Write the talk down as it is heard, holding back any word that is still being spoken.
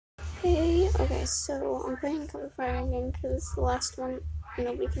Okay, so I'm playing cover fire again because the last one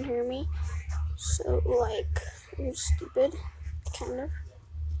nobody can hear me. So like you're stupid, kind of.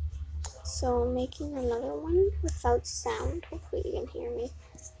 So I'm making another one without sound. Hopefully you can hear me.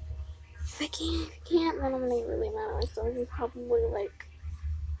 If I can't, then I'm gonna get really mad at myself and probably like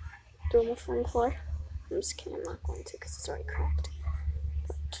throw my phone floor. I'm just kidding, I'm not going to because it's already cracked.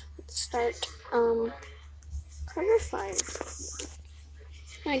 But let's start cover fire.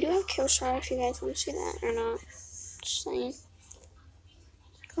 I do have kill shot if you guys want to see that or not. Just saying.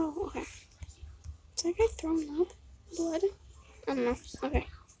 Oh, okay. Is that guy throwing up blood? I don't know. Okay.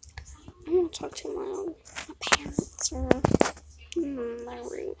 I'm gonna talk to my parents or my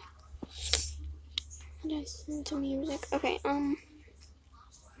room. Listen to music. Okay, I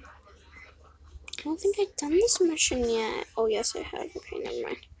don't think I've done this mission yet. Oh, yes, I have. Okay, never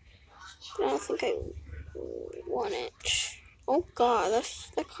mind. But I don't think I want it. Oh, God,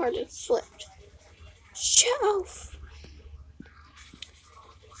 that card just flipped. Shelf!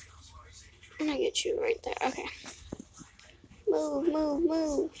 I'm gonna get you right there. Okay. Move, move,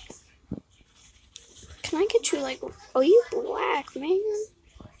 move. Can I get you, like... Oh, you black, man.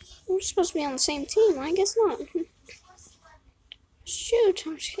 We're supposed to be on the same team. I guess not. Shoot.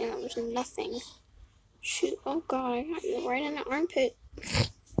 I'm just kidding. That was nothing. Shoot. Oh, God. I got you right in the armpit.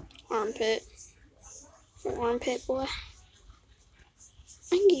 Armpit. Armpit, boy.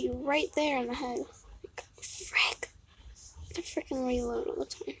 I can get you right there in the head. Frick. I freaking reload all the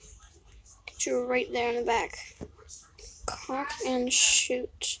time. Get you right there in the back. Cock and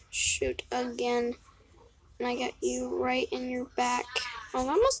shoot. Shoot again. And I got you right in your back. Oh,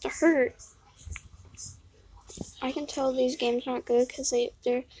 that must have hurt. I can tell these games aren't good because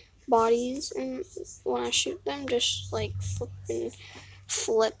their bodies, and when I shoot them, just like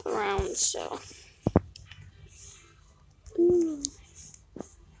flip around, so. Ooh.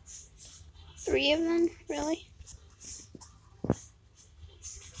 3 of them? Really?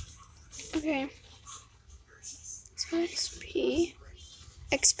 Okay. So XP.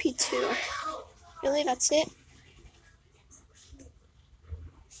 XP2. Really? That's it?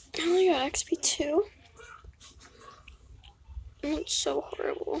 I only got XP2? That's so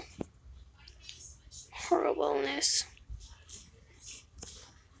horrible. Horribleness.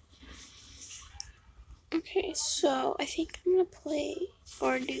 Okay, so I think I'm gonna play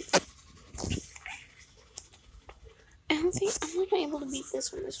or do. I don't think I'm not able to beat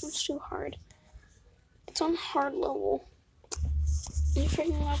this one. This one's too hard. It's on hard level. I'm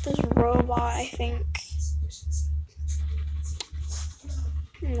figuring out this robot, I think.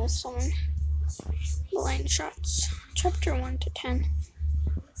 And this one. Blind shots. Chapter 1 to 10.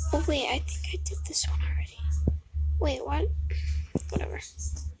 Oh wait, I think I did this one already. Wait, what? Whatever.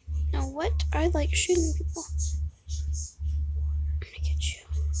 Now what? I like shooting people. I'm gonna get you.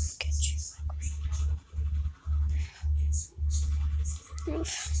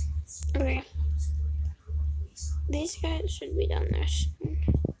 Oof. Okay. These guys should be down there soon.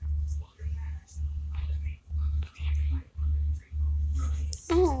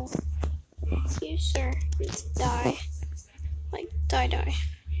 Oh. You, sir, need to die. Like, die.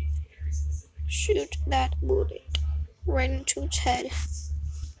 Shoot that bullet right into its head.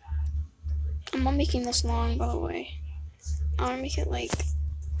 I'm not making this long, by the way. I want to make it like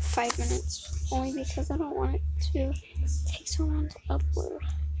 5 minutes. Only because I don't want it to take so long to upload.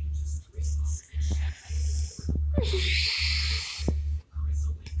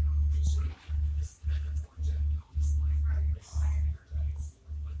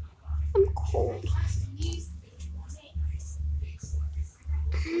 I'm cold.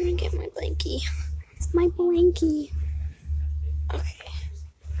 I'm gonna get my blankie. My blankie. Okay.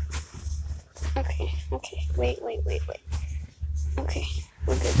 Wait. Okay,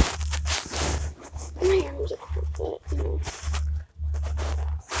 we're good. My arms are cold, but no.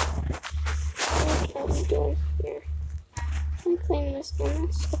 What are we doing here? I'm playing this game.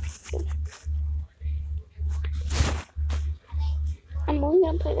 Okay, good. I'm only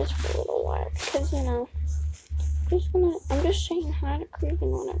gonna play this for a little while because you know. I'm just saying hi to Cruz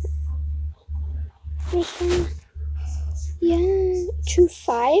and whatever. Just saying. Yeah,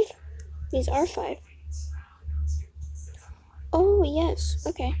 2-5. These are 5. Oh yes.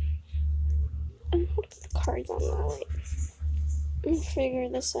 Okay. I'm gonna put the cards on that. Wait. Let me figure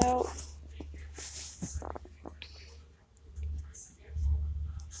this out.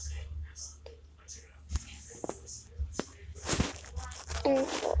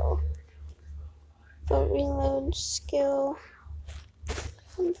 Info. But reload skill.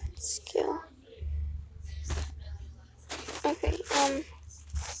 Skill. Okay,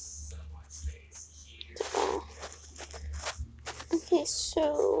 okay,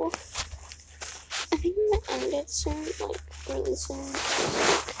 so think I'm gonna end it soon, like really soon.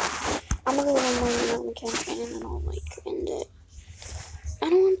 I'm gonna go one more minute on the campaign and then I'll like end it. I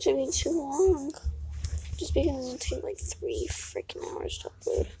don't want it to be too long, just because it'll take like 3 freaking hours to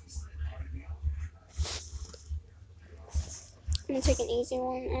upload. I'm gonna take an easy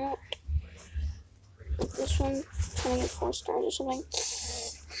one out, like this one, trying to get 4 stars or something,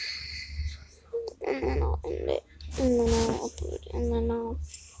 and then I'll end it, and then I'll upload, and then I'll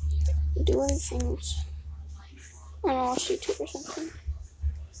do other things. And I'll watch YouTube or something.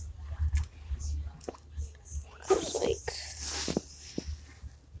 Cause like,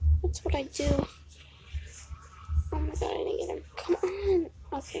 that's what I do. Oh my god, I didn't get him. Come on.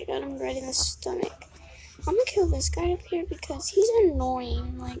 Okay, got him right in the stomach. I'm gonna kill this guy up here because he's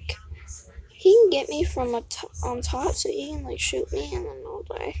annoying. Like, he can get me from on top, so he can like shoot me and then I'll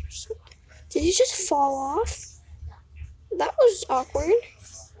die. So, did he just fall off? That was awkward.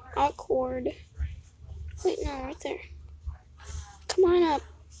 Awkward. Wait, no, right there. Come on up,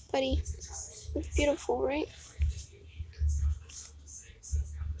 buddy. It's beautiful, right?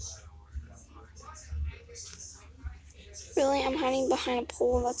 Really, I'm hiding behind a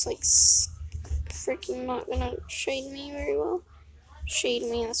pole that's like freaking not gonna shade me very well. Shade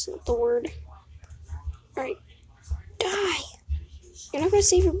me, that's not the word. Alright, die! You're not gonna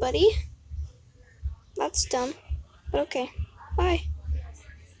save your buddy? That's dumb. But okay, bye.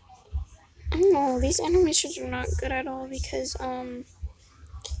 I don't know, these animations are not good at all because, I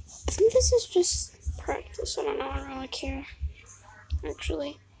think this is just practice. I don't know, I don't really care.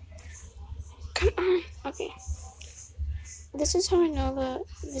 Actually. Come on! Okay. This is how I know that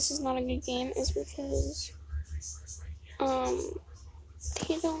this is not a good game, is because,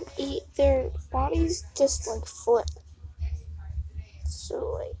 they don't eat, their bodies just, like, flip.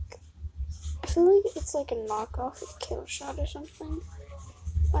 So, like, I feel like it's like a knockoff of Kill Shot or something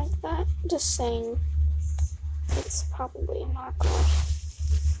like that. Just saying, it's probably a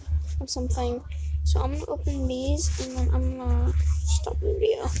knockoff of something. So I'm gonna open these and then I'm gonna stop the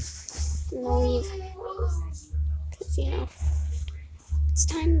video. I'm gonna leave. Cause you know, it's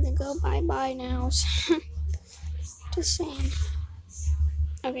time to go bye-bye now. Just saying.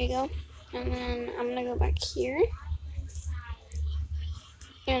 Okay, go. And then I'm gonna go back here.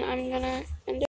 And I'm gonna end it.